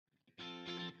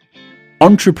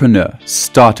Entrepreneur,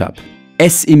 startup,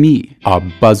 SME are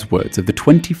buzzwords of the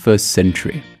 21st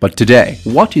century. But today,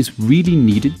 what is really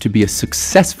needed to be a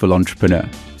successful entrepreneur,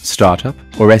 startup,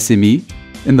 or SME?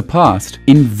 In the past,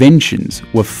 inventions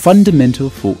were fundamental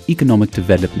for economic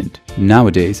development.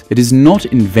 Nowadays, it is not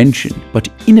invention, but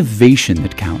innovation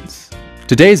that counts.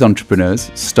 Today's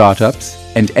entrepreneurs, startups,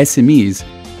 and SMEs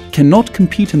cannot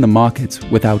compete in the markets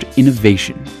without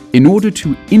innovation. In order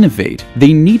to innovate,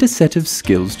 they need a set of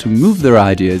skills to move their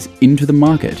ideas into the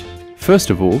market. First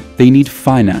of all, they need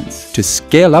finance to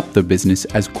scale up their business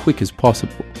as quick as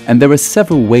possible. And there are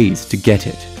several ways to get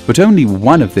it. But only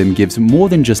one of them gives more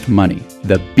than just money: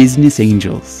 the business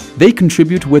angels. They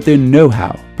contribute with their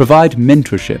know-how, provide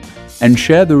mentorship, and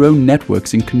share their own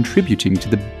networks in contributing to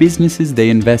the businesses they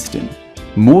invest in.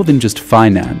 More than just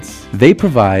finance, they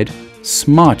provide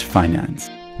smart finance.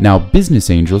 Now,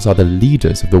 business angels are the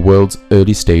leaders of the world's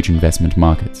early-stage investment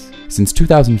markets. Since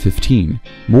 2015,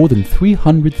 more than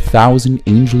 300,000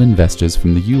 angel investors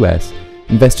from the US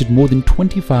invested more than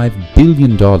 $25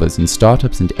 billion in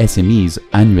startups and SMEs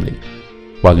annually,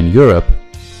 while in Europe,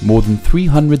 more than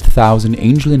 300,000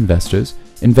 angel investors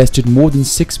invested more than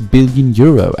 €6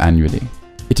 billion annually.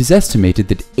 It is estimated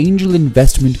that angel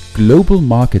investment global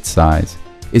market size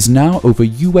is now over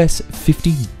US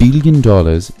 $50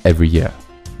 billion every year.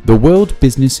 The World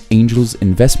Business Angels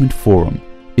Investment Forum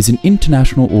is an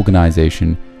international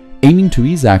organization aiming to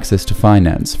ease access to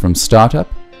finance from startup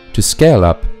to scale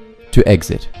up to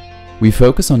exit. We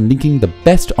focus on linking the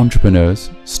best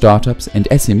entrepreneurs, startups, and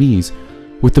SMEs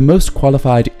with the most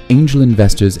qualified angel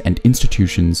investors and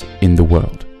institutions in the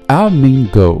world. Our main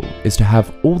goal is to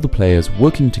have all the players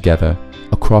working together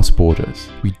across borders.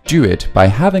 We do it by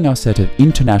having our set of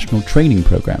international training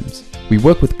programs. We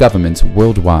work with governments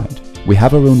worldwide. We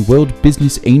have our own World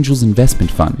Business Angels Investment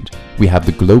Fund. We have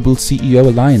the Global CEO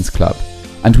Alliance Club.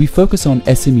 And we focus on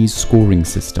SME's scoring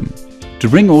system. To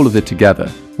bring all of it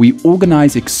together, we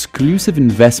organize exclusive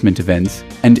investment events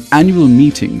and annual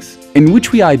meetings in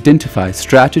which we identify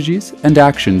strategies and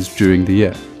actions during the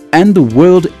year. And the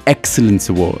World Excellence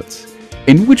Awards,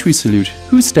 in which we salute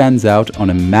who stands out on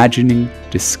imagining,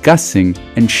 discussing,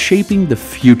 and shaping the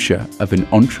future of an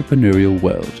entrepreneurial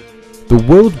world. The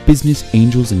World Business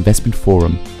Angels Investment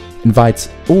Forum invites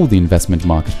all the investment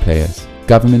market players,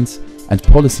 governments, and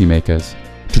policymakers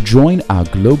to join our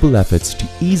global efforts to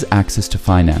ease access to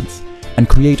finance and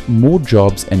create more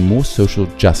jobs and more social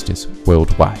justice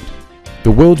worldwide.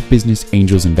 The World Business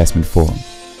Angels Investment Forum,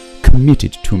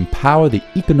 committed to empower the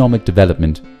economic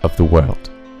development of the world.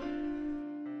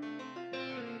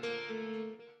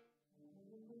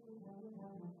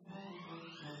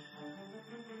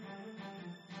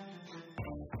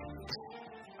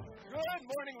 Good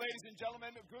morning, ladies and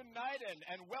gentlemen. Good night,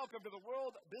 and welcome to the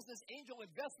World Business Angel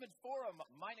Investment Forum.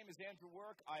 My name is Andrew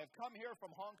Work. I have come here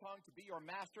from Hong Kong to be your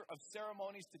master of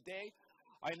ceremonies today.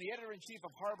 I am the editor-in-chief of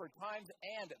Harvard Times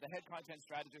and the head content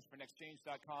strategist for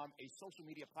Nextchange.com, a social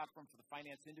media platform for the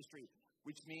finance industry,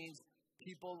 which means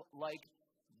people like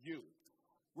you.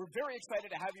 We're very excited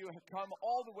to have you come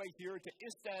all the way here to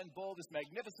Istanbul, this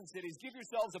magnificent city. Give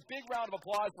yourselves a big round of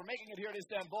applause for making it here to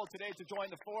Istanbul today to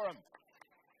join the forum.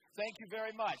 Thank you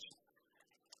very much.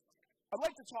 I'd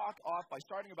like to talk off by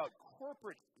starting about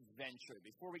corporate venture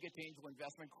before we get to angel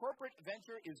investment. Corporate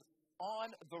venture is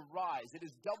on the rise. It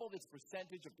has doubled its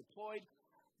percentage of deployed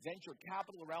venture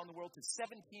capital around the world to 17%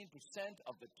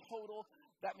 of the total.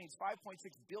 That means $5.6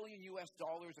 billion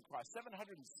across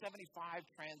 775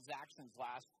 transactions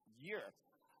last year.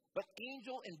 But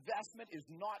angel investment is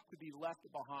not to be left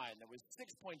behind. There was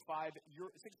 6.5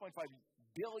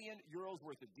 billion euros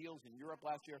worth of deals in Europe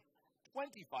last year,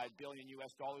 $25 billion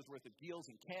worth of deals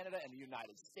in Canada and the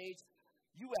United States.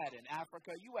 You add in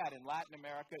Africa, you add in Latin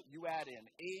America, you add in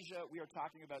Asia. We are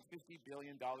talking about $50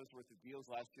 billion worth of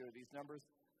deals last year. These numbers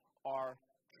are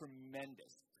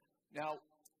tremendous. Now,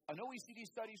 an OECD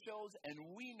study shows, and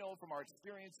we know from our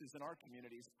experiences in our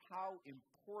communities, how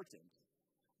important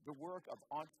the work of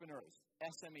entrepreneurs,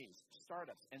 SMEs,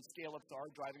 startups, and scale-ups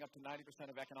are, driving up to 90%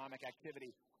 of economic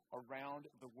activity around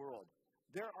the world.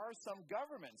 There are some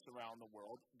governments around the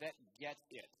world that get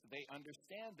it. They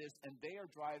understand this, and they are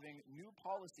driving new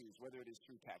policies, whether it is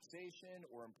through taxation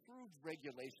or improved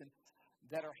regulation,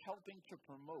 that are helping to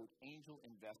promote angel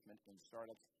investment in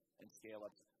startups and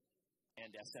scale-ups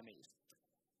and SMEs.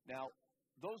 Now,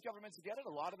 those governments that get it,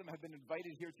 a lot of them have been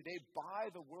invited here today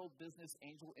by the World Business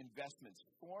Angel Investments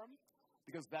Forum,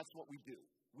 because that's what we do.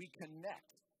 We connect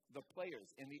the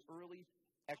players in the early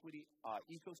equity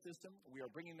ecosystem. We are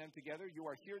bringing them together. You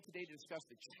are here today to discuss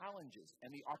the challenges and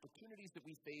the opportunities that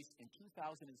we face in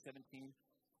 2017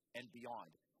 and beyond.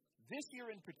 This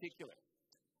year in particular,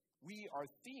 Our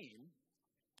theme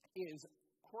is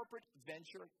corporate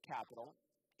venture capital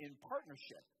in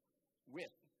partnership with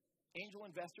angel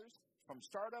investors from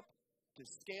startup to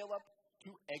scale up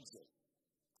to exit.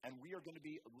 And we are going to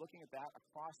be looking at that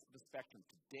across the spectrum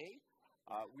today.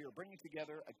 We are bringing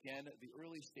together, again, the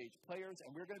early stage players,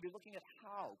 and we're going to be looking at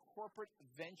how corporate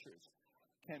ventures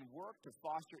can work to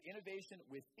foster innovation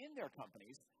within their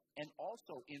companies and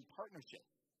also in partnership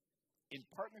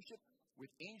with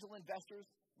angel investors,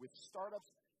 with startups,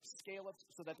 scale-ups,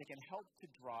 so that they can help to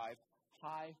drive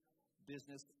high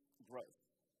business growth.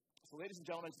 So, ladies and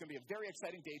gentlemen, it's going to be a very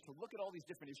exciting day to look at all these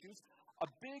different issues. A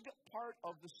big part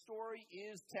of the story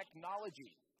is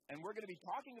technology, and we're going to be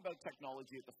talking about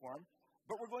technology at the forum,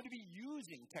 but we're going to be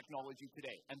using technology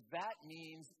today, and that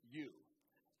means you.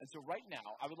 And so right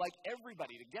now, I would like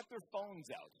everybody to get their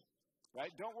phones out, right?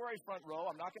 Don't worry, front row.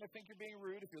 I'm not going to think you're being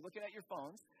rude if you're looking at your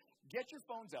phones. Get your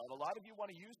phones out. A lot of you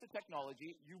want to use the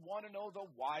technology. You want to know the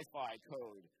Wi-Fi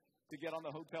code to get on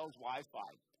the hotel's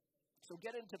Wi-Fi. So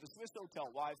get into the Swiss Hotel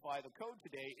Wi-Fi. The code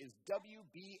today is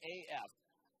WBAF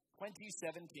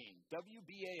 2017.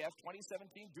 WBAF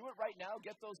 2017. Do it right now.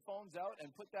 Get those phones out and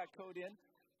put that code in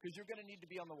because you're going to need to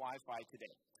be on the Wi-Fi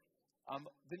today.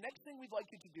 The next thing we'd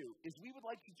like you to do is we would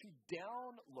like you to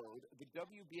download the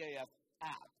WBAF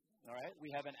app. All right? We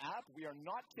have an app. We are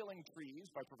not killing trees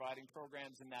by providing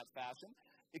programs in that fashion.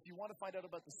 If you want to find out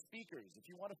about the speakers, if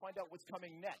you want to find out what's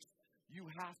coming next, you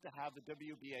have to have the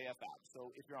WBAF app. So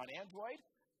if you're on Android,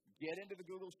 get into the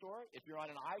Google Store. If you're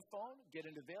on an iPhone, get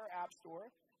into their app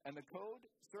store, and the code,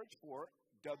 search for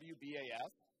WBAF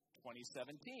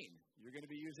 2017. You're going to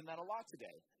be using that a lot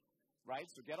today, right?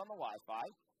 So get on the Wi-Fi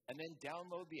and then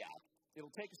download the app.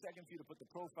 It'll take a second for you to put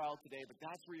the profile today, but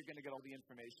that's where you're going to get all the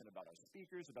information about our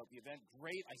speakers, about the event.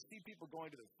 Great. I see people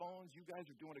going to their phones. You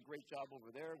guys are doing a great job over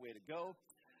there. Way to go.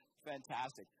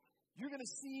 Fantastic. You're going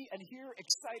to see and hear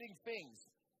exciting things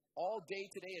all day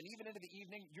today, and even into the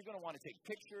evening. You're going to want to take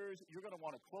pictures. You're going to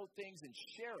want to quote things and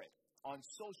share it on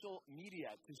social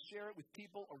media, to share it with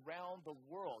people around the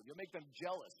world. You'll make them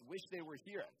jealous, wish they were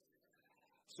here.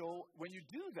 So when you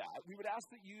do that, we would ask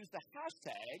that you use the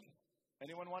hashtag.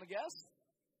 Anyone want to guess?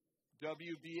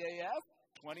 WBAF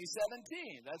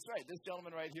 2017. That's right. This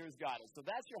gentleman right here has got it. So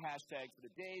that's your hashtag for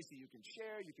the day, so you can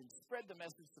share, you can spread the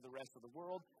message to the rest of the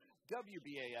world.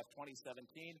 WBAF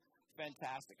 2017.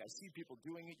 Fantastic. I see people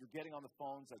doing it. You're getting on the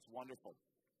phones. That's wonderful.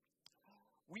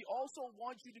 We also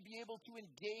want you to be able to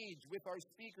engage with our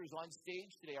speakers on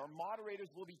stage today. Our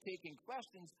moderators will be taking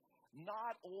questions,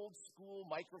 not old school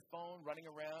microphone running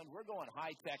around. We're going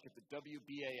high tech at the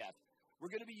WBAF. We're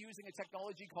going to be using a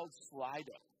technology called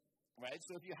Slido, right?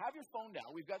 So if you have your phone now,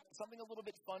 we've got something a little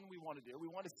bit fun we want to do. We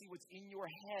want to see what's in your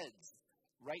heads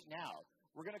right now.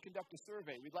 We're going to conduct a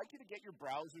survey. We'd like you to get your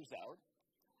browsers out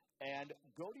and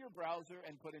go to your browser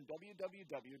and put in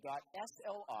www.sli.do.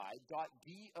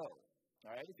 All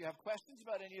right? If you have questions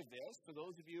about any of this, for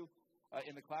those of you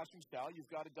in the classroom style, you've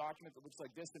got a document that looks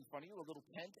like this in front of you, a little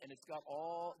tent, and it's got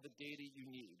all the data you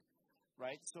need,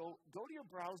 right? So go to your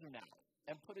browser now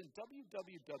and put in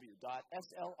www.sli.do.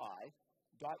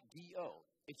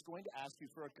 It's going to ask you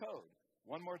for a code.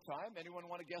 One more time. Anyone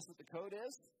want to guess what the code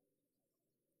is?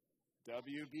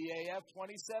 WBAF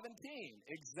 2017.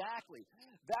 Exactly.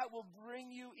 That will bring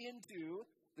you into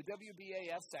the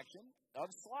WBAF section of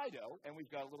Slido, and we've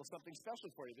got a little something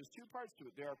special for you. There's two parts to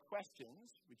it. There are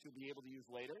questions, which you'll be able to use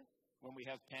later when we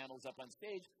have panels up on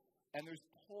stage, and there's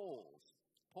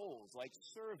polls like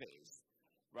surveys,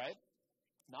 right?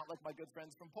 Not like my good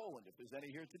friends from Poland, if there's any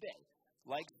here today,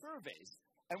 like surveys.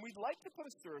 And we'd like to put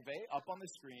a survey up on the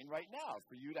screen right now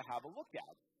for you to have a look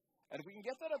at. And if we can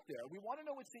get that up there, we want to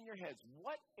know what's in your heads.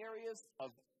 What areas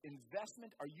of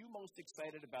investment are you most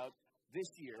excited about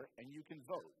this year? And you can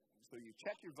vote. So you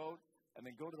check your vote and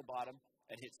then go to the bottom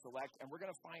and hit select. And we're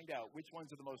going to find out which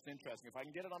ones are the most interesting. If I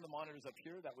can get it on the monitors up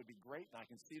here, that would be great. And I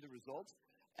can see the results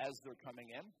as they're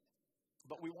coming in.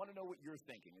 But we want to know what you're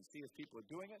thinking and see if people are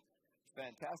doing it.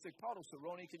 Fantastic. Paulo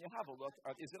Cerrone, can you have a look?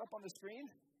 Is it up on the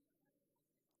screen?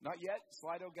 Not yet.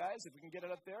 Slido, guys, if we can get it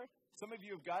up there. Some of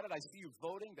you have got it. I see you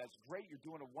voting. That's great. You're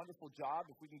doing a wonderful job.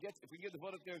 If we can get the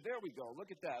vote up there, there we go. Look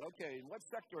at that. Okay, in what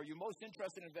sector are you most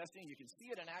interested in investing? You can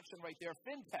see it in action right there.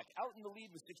 FinTech, out in the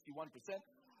lead with 61%.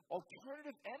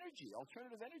 Alternative energy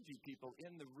people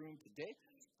in the room today.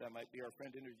 That might be our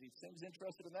friend Energy Sims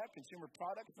interested in that. Consumer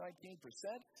products, 19%.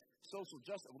 Social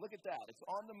justice, look at that. It's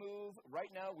on the move.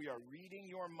 Right now, we are reading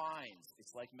your minds.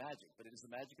 It's like magic, but it is the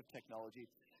magic of technology.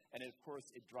 And, of course,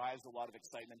 it drives a lot of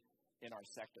excitement in our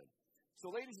sector. So,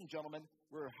 ladies and gentlemen,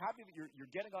 we're happy that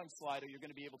you're getting on Slido. You're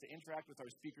going to be able to interact with our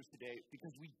speakers today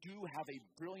because we do have a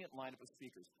brilliant lineup of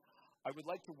speakers. I would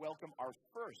like to welcome our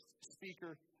first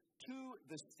speaker to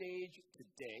the stage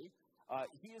today.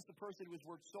 He is the person who has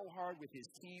worked so hard with his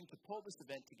team to pull this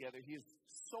event together. He is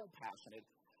so passionate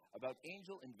about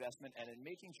angel investment and in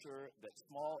making sure that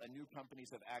small and new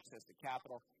companies have access to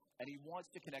capital, and he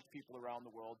wants to connect people around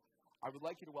the world. I would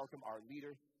like you to welcome our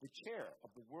leader, the chair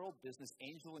of the World Business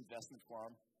Angel Investment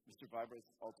Forum, Mr. Baybars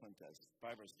Altuntaş.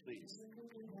 Baybars, please.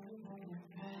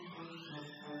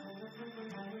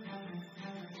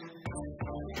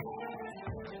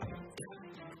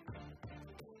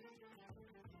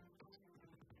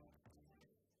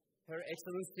 Her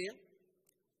Excellency,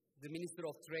 the Minister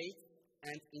of Trade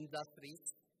and Industries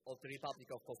of the Republic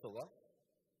of Kosovo,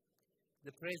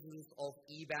 the Presidents of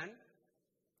EBAN,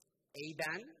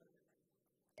 ABAN,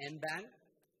 MBAN,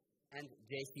 and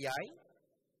JCI,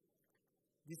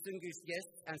 distinguished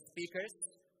guests and speakers,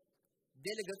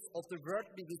 delegates of the World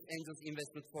Business Angels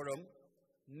Investment Forum,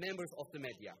 members of the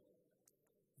media.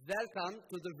 Welcome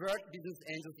to the World Business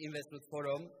Angels Investment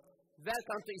Forum.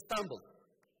 Welcome to Istanbul.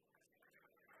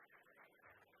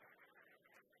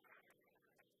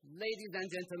 Ladies and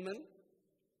gentlemen,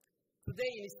 today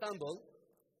in Istanbul,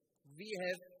 we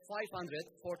have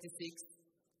 546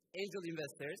 angel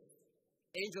investors,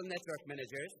 angel network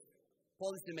managers,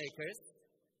 policymakers,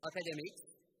 academics,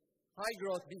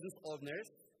 high-growth business owners,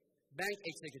 bank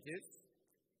executives,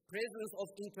 presidents of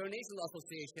international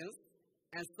associations,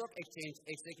 and stock exchange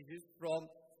executives from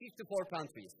 54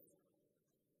 countries.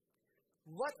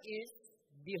 What is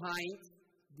behind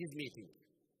this meeting?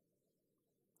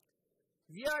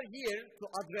 We are here to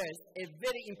address a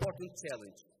very important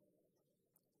challenge.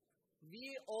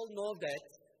 We all know that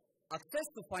access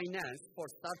to finance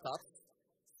for startups,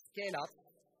 scale-ups,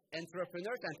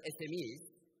 entrepreneurs and SMEs,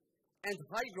 and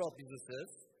high-growth businesses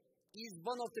is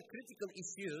one of the critical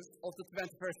issues of the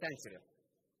 21st century.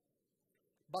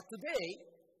 But today,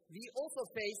 we also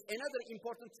face another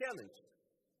important challenge: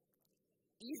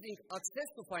 easing access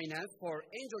to finance for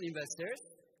angel investors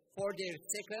for their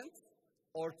second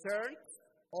or third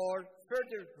or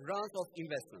further rounds of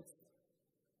investment.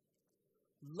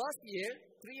 Last year,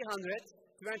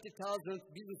 320,000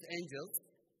 business angels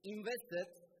invested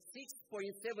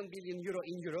 €6.7 billion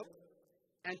in Europe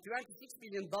and $26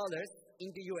 billion in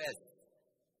the US.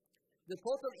 The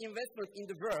total investment in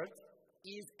the world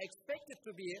is expected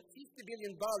to be $50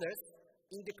 billion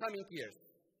in the coming years.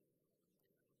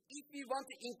 If we want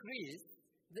to increase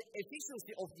the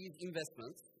efficiency of these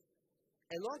investments,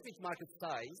 along with market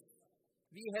size,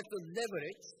 we have to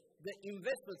leverage the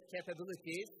investment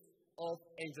capabilities of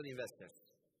angel investors.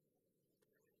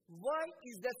 Why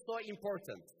is that so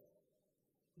important?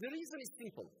 The reason is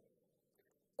simple.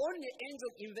 Only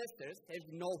angel investors have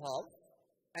know-how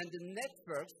and the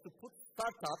networks to put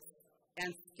startups and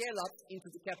scale-ups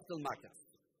into the capital markets.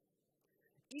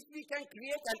 If we can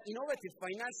create an innovative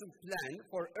financial plan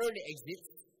for early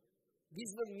exits, this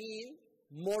will mean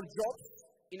more jobs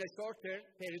in a shorter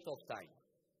period of time.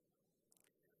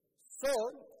 So,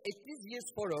 at this year's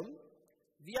forum,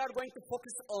 we are going to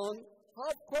focus on how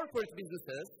corporate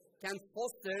businesses can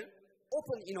foster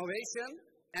open innovation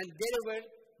and deliver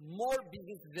more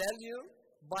business value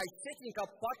by setting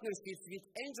up partnerships with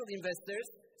angel investors,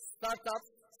 startups,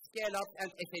 scale-ups, and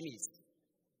SMEs.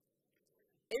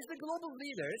 As the global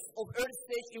leaders of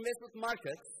early-stage investment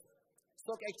markets,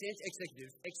 stock exchange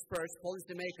executives, experts,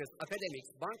 policymakers, academics,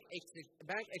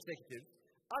 bank executives,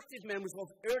 active members of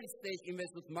early-stage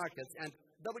investment markets, and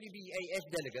WBAF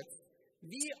delegates,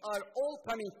 we are all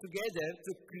coming together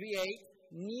to create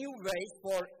new ways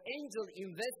for angel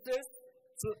investors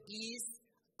to ease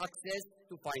access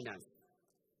to finance.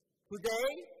 Today,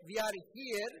 we are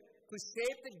here to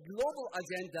shape the global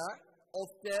agenda of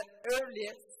the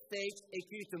early-stage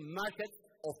equity market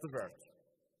of the world.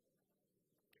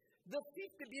 The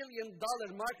 $50 billion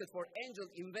market for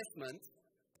angel investment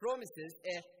promises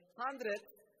a $150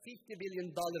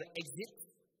 billion exit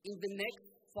in the next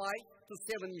 5 to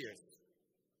 7 years.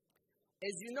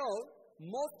 As you know,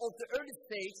 most of the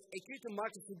early-stage equity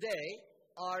markets today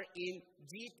are in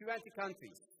G20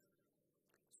 countries.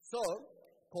 So,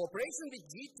 cooperation with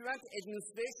G20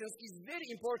 administrations is very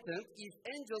important if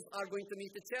angels are going to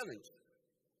meet the challenge.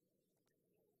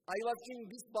 I was in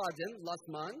Wiesbaden last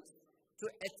month to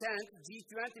attend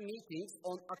G20 meetings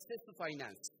on access to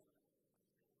finance.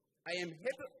 I am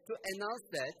happy to announce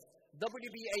that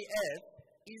WBAF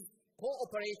is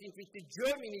cooperating with the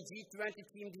Germany G20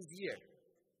 team this year.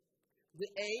 The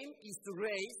aim is to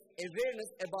raise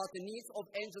awareness about the needs of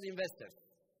angel investors.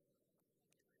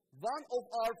 One of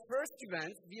our first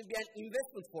events will be an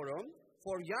investment forum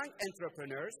for young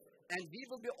entrepreneurs, and we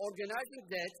will be organizing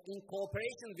that in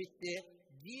cooperation with the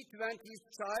G20's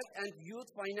Child and Youth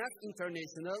Finance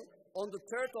International on the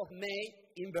 3rd of May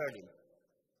in Berlin.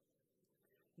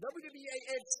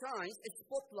 WBAF shines a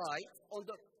spotlight on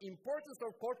the importance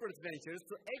of corporate ventures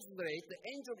to accelerate the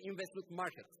angel investment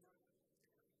market.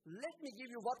 Let me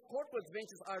give you what corporate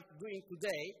ventures are doing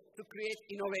today to create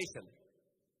innovation.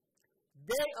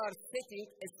 They are setting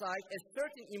aside a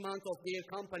certain amount of their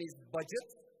company's budget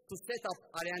to set up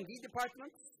R&D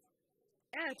departments,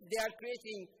 and they are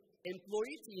creating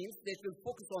employee teams that will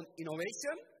focus on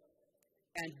innovation,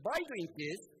 and by doing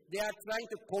this, they are trying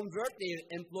to convert their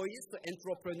employees to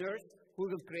entrepreneurs who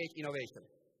will create innovation.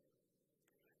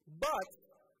 But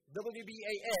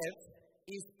WBAF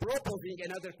is proposing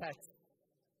another path.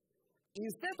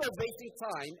 Instead of wasting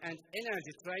time and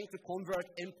energy trying to convert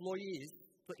employees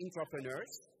to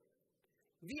entrepreneurs,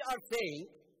 we are saying,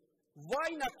 why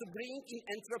not to bring in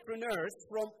entrepreneurs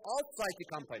from outside the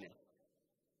company?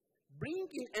 Bring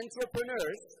in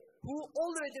entrepreneurs who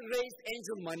already raised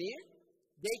angel money.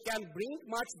 They can bring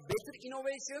much better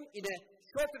innovation in a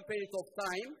shorter period of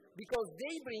time because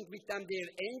they bring with them their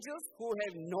angels who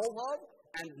have know-how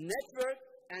and network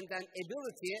and an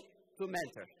ability to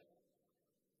mentor.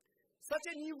 Such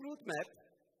a new roadmap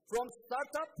from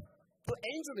startup to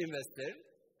angel investor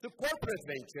to corporate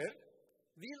venture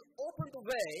will open the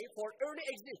way for early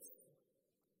exits.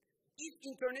 If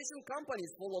international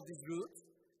companies follow this route,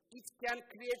 it can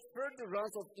create further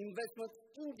rounds of investment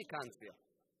in the country,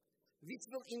 which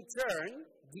will in turn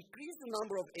decrease the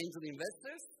number of angel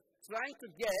investors trying to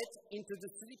get into the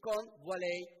Silicon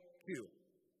Valley queue.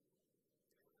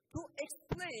 To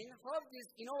explain how this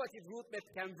innovative roadmap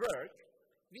can work,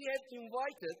 we have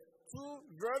invited two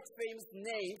world-famous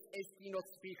names as keynote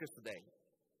speakers today.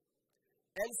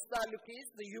 Alistair Lucas,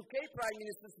 the UK Prime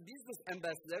Minister's Business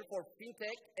Ambassador for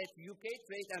FinTech at UK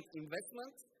Trade and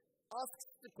Investment,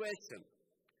 asks the question,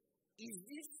 is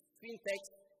this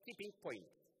FinTech's tipping point?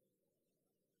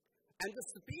 And the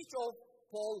speech of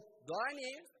Paul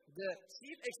Downey, the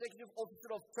Chief Executive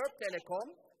Officer of Turk Telecom,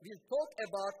 will talk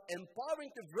about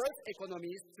empowering the world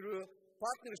economies through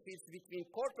partnerships between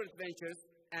corporate ventures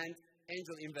and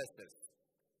angel investors.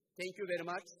 Thank you very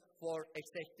much for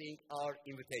accepting our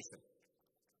invitation.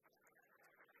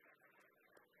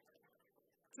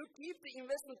 To keep the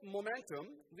investment momentum,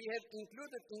 we have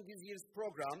included in this year's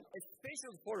program a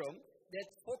special forum that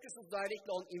focuses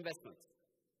directly on investment.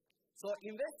 So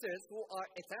investors who are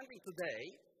attending today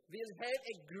will have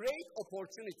a great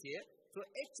opportunity to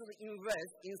actually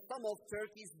invest in some of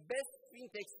Turkey's best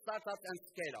fintech startups and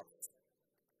scale-ups.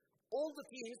 All the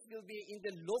teams will be in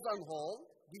the Lausanne Hall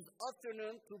this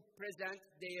afternoon to present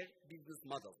their business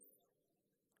models.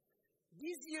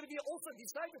 This year, we also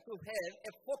decided to have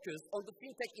a focus on the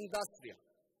fintech industry.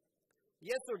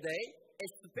 Yesterday, a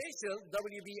special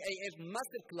WBAF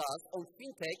masterclass on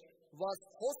fintech was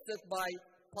hosted by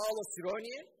Paolo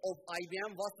Cironi of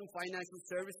IBM Watson Financial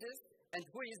Services, and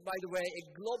who is, by the way, a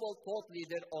global thought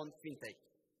leader on fintech.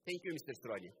 Thank you, Mr.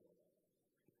 Cironi.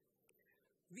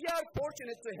 We are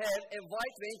fortunate to have a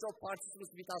wide range of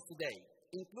participants with us today,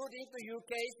 including the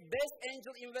UK's best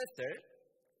angel investor,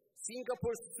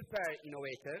 Singapore's super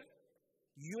innovator,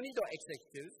 UNIDO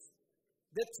executives,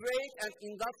 the Trade and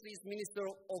Industries Minister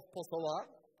of Kosovo,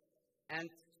 and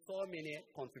so many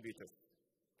contributors.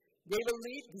 They will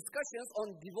lead discussions on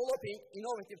developing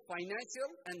innovative financial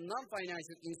and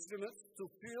non-financial instruments to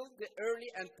fuel the early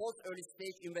and post-early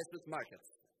stage investment markets.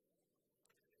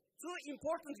 Two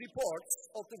important reports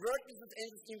of the World Business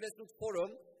Angels Investment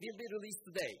Forum will be released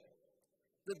today.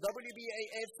 The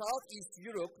WBAF Southeast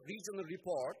Europe Regional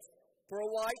Report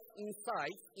provides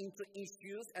insights into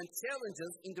issues and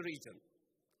challenges in the region.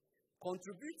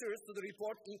 Contributors to the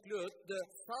report include the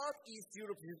Southeast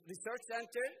Europe Research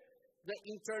Center, the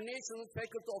International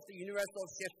Faculty of the University of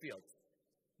Sheffield.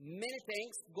 Many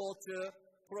thanks go to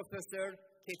Professor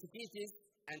Ketikitis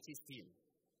and his team.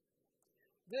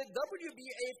 The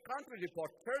WBAF Country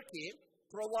Report Turkey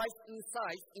provides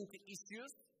insights into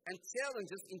issues and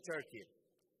challenges in Turkey.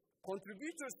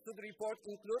 Contributors to the report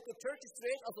include the Turkish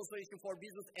Trade Association for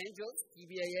Business Angels,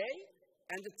 TBAA,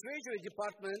 and the Treasury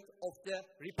Department of the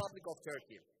Republic of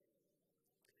Turkey.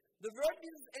 The World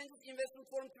Business Angels Investment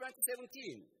Forum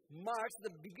 2017 marks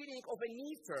the beginning of a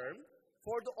new term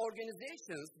for the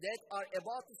organizations that are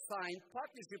about to sign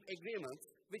partnership agreements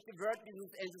with the World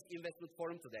Business Angels Investment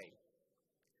Forum today.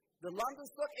 The London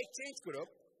Stock Exchange Group,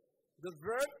 the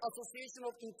World Association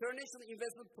of International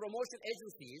Investment Promotion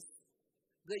Agencies,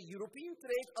 the European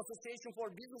Trade Association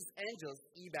for Business Angels,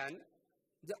 EBAN,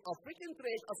 the African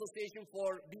Trade Association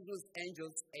for Business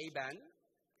Angels, ABAN,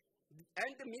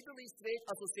 and the Middle East Trade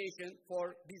Association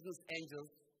for Business Angels,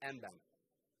 MBAN.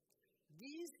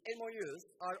 These MOUs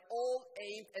are all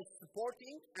aimed at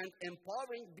supporting and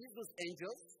empowering business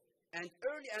angels and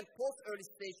early and post-early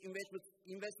stage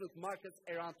investment markets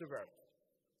around the world.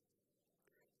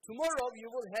 Tomorrow, you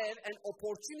will have an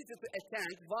opportunity to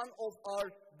attend one of our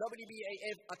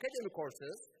WBAF Academy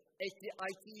courses at the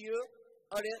ITU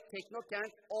Arı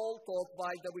Teknokent, all taught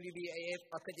by WBAF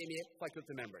Academy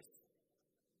faculty members.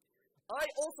 I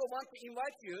also want to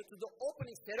invite you to the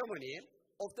opening ceremony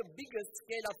of the biggest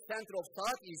scale-up center of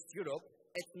Southeast Europe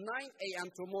at 9 a.m.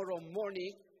 tomorrow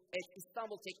morning at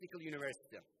Istanbul Technical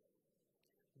University.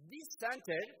 This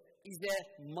center is a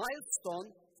milestone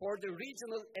for the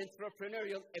regional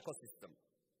entrepreneurial ecosystem.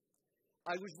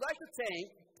 I would like to thank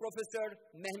Professor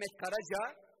Mehmet Karaca,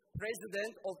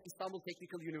 President of Istanbul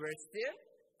Technical University,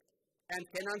 and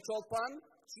Kenan Çolpan,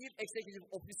 Chief Executive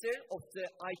Officer of the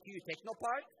ITU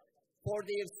Technopark, for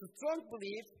their strong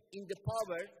belief in the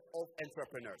power of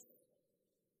entrepreneurs.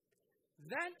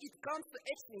 When it comes to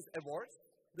Excellence Awards,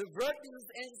 the World Business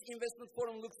Angels Investment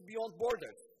Forum looks beyond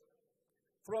borders.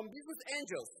 From business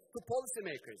angels to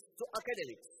policymakers to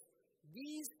academics,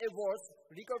 these awards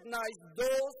recognize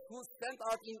those who stand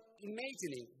out in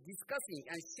imagining, discussing,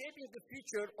 and shaping the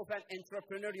future of an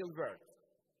entrepreneurial world.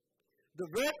 The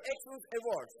World Excellence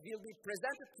Awards will be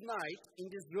presented tonight in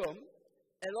this room,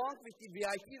 along with the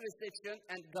VIP reception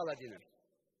and gala dinner.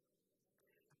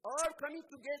 Our coming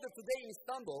together today in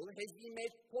Istanbul has been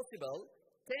made possible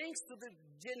thanks to the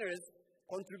generous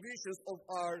contributions of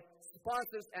our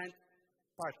sponsors and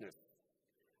partners.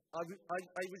 I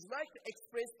would like to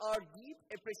express our deep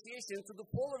appreciation to the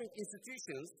following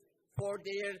institutions for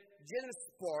their generous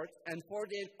support and for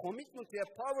their commitment to a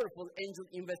powerful angel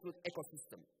investment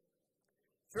ecosystem.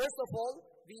 First of all,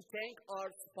 we thank our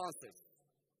sponsors: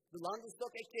 the London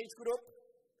Stock Exchange Group,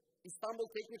 Istanbul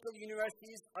Technical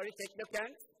University's Arı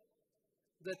Teknokent,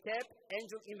 the TEP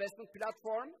Angel Investment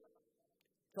Platform,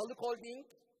 Taluk Holding,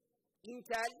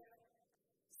 Intel,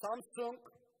 Samsung,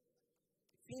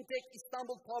 Fintech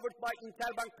Istanbul powered by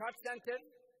Interbank Card Center,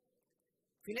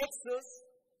 Finexus,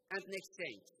 and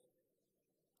Nextchange.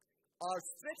 Our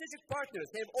strategic partners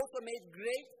have also made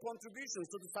great contributions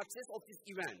to the success of this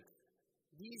event.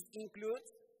 These include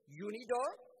UNIDO,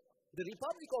 the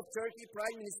Republic of Turkey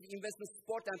Prime Ministry Investment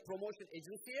Support and Promotion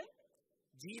Agency,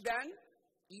 GBAN,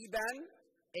 EBAN,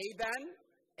 ABAN,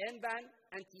 NBAN,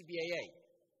 and TBAA.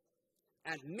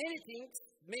 And many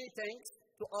thanks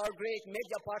to our great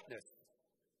media partners: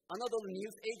 Anadolu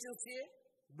News Agency,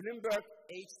 Bloomberg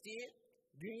HT,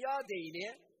 Dünya Daily,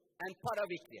 and Para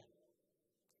Weekly.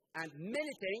 And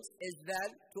many thanks as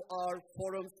well to our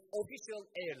forum's official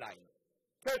airline,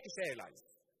 Turkish Airlines.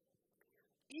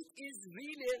 It is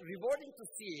really rewarding to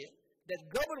see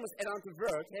that governments around the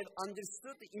world have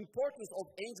understood the importance of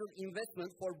angel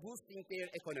investment for boosting their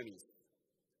economies.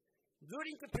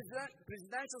 During the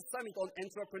Presidential Summit on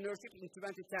Entrepreneurship in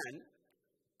 2010,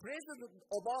 President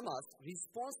Obama's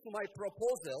response to my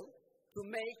proposal to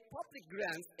make public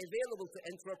grants available to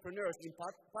entrepreneurs in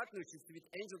partnerships with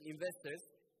angel investors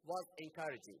was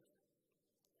encouraging.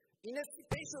 In a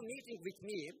special meeting with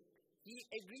me, he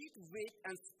agreed with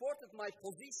and supported my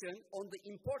position on the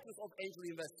importance of angel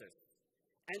investors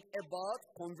and about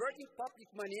converting public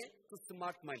money to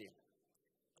smart money,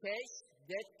 cash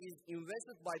that is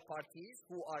invested by parties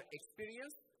who are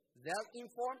experienced,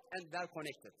 well-informed, and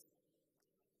well-connected.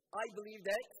 I believe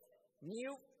that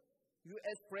new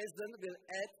U.S. President will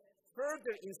add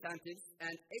further incentives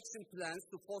and action plans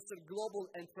to foster global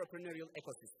entrepreneurial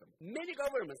ecosystem. Many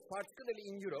governments, particularly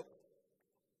in Europe,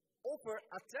 offer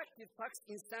attractive tax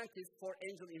incentives for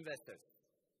angel investors.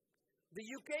 The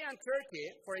UK and Turkey,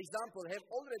 for example, have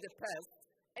already passed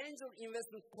angel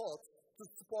investment codes to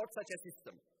support such a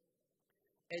system.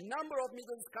 A number of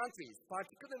Middle East countries,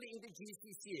 particularly in the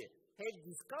GCC, have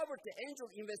discovered the angel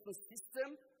investment system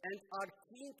and are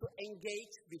keen to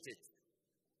engage with it.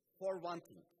 For one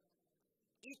thing,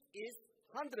 it is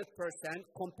 100%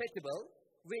 compatible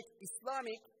with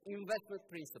Islamic investment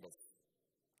principles.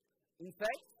 In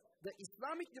fact, the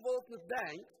Islamic Development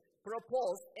Bank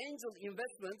proposed angel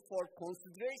investment for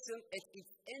consideration at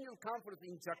its annual conference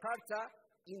in Jakarta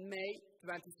in May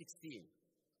 2016.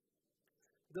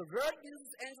 The World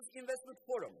Business Angels Investment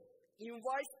Forum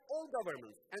invites all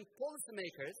governments and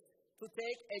policymakers to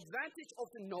take advantage of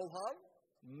the know-how,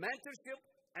 mentorship,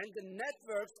 and the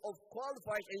networks of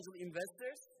qualified angel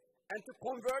investors and to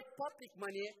convert public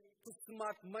money to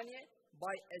smart money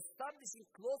by establishing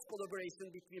close collaboration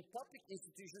between public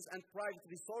institutions and private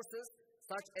resources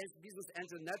such as business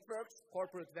angel networks,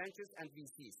 corporate ventures, and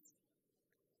VCs.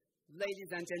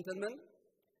 Ladies and gentlemen,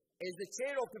 as the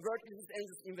chair of the World Business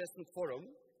Angels Investment Forum,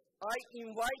 I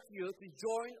invite you to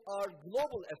join our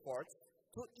global efforts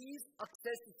to ease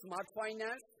access to smart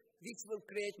finance, which will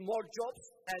create more jobs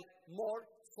and more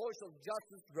social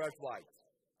justice worldwide.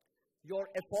 Your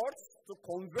efforts to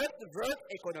convert the world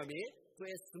economy to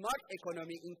a smart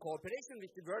economy in cooperation with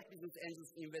the World Business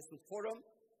Angels Investment Forum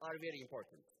are very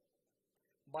important.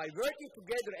 By working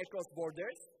together across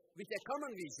borders with a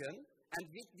common vision and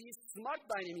with these smart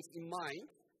dynamics in mind,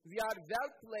 we are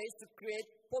well placed to create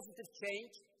positive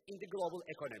change in the global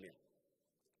economy.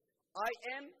 I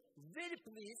am very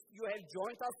pleased you have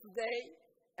joined us today,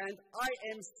 and I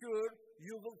am sure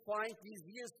you will find this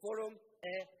year's forum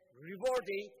a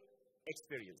rewarding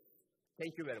experience.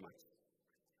 Thank you very much.